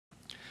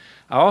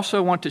I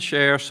also want to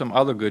share some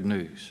other good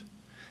news.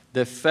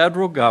 The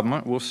federal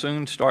government will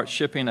soon start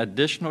shipping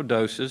additional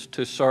doses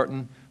to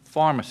certain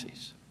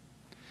pharmacies.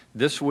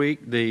 This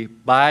week, the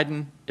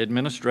Biden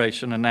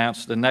administration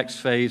announced the next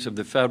phase of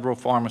the federal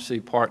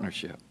pharmacy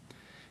partnership.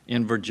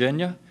 In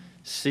Virginia,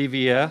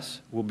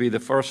 CVS will be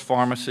the first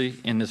pharmacy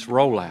in this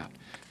rollout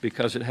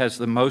because it has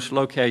the most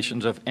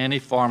locations of any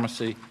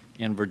pharmacy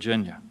in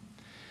Virginia.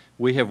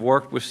 We have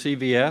worked with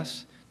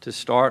CVS to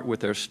start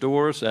with their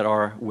stores that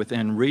are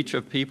within reach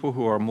of people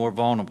who are more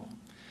vulnerable,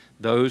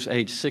 those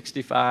age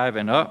 65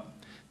 and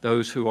up,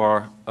 those who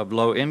are of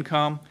low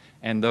income,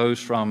 and those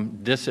from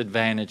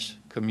disadvantaged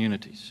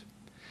communities.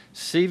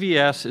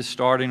 CVS is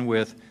starting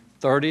with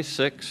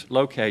 36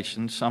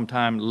 locations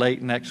sometime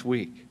late next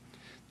week.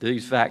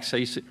 These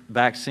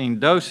vaccine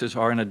doses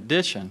are in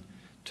addition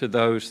to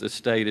those the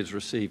state is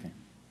receiving.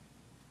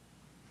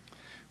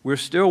 We're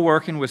still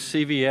working with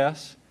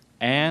CVS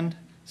and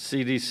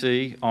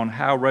CDC on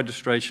how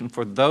registration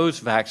for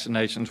those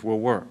vaccinations will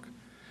work,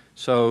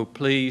 so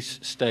please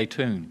stay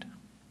tuned.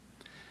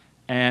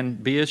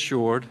 And be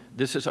assured,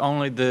 this is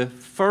only the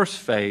first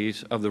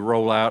phase of the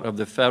rollout of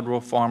the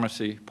federal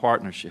pharmacy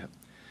partnership.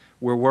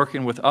 We're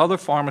working with other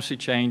pharmacy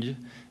chains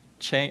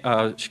such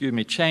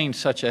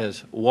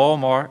as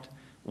Walmart,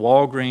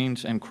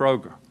 Walgreens, and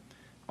Kroger.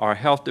 Our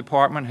health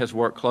department has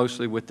worked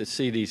closely with the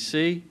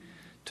CDC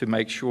to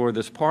make sure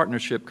this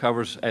partnership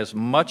covers as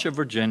much of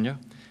Virginia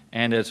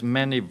and as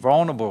many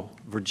vulnerable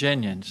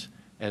Virginians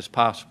as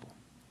possible.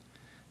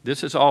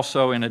 This is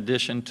also in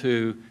addition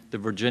to the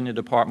Virginia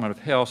Department of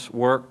Health's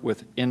work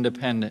with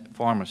independent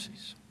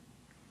pharmacies.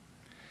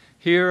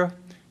 Here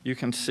you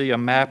can see a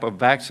map of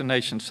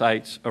vaccination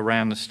sites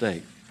around the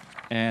state,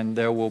 and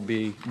there will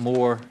be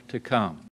more to come.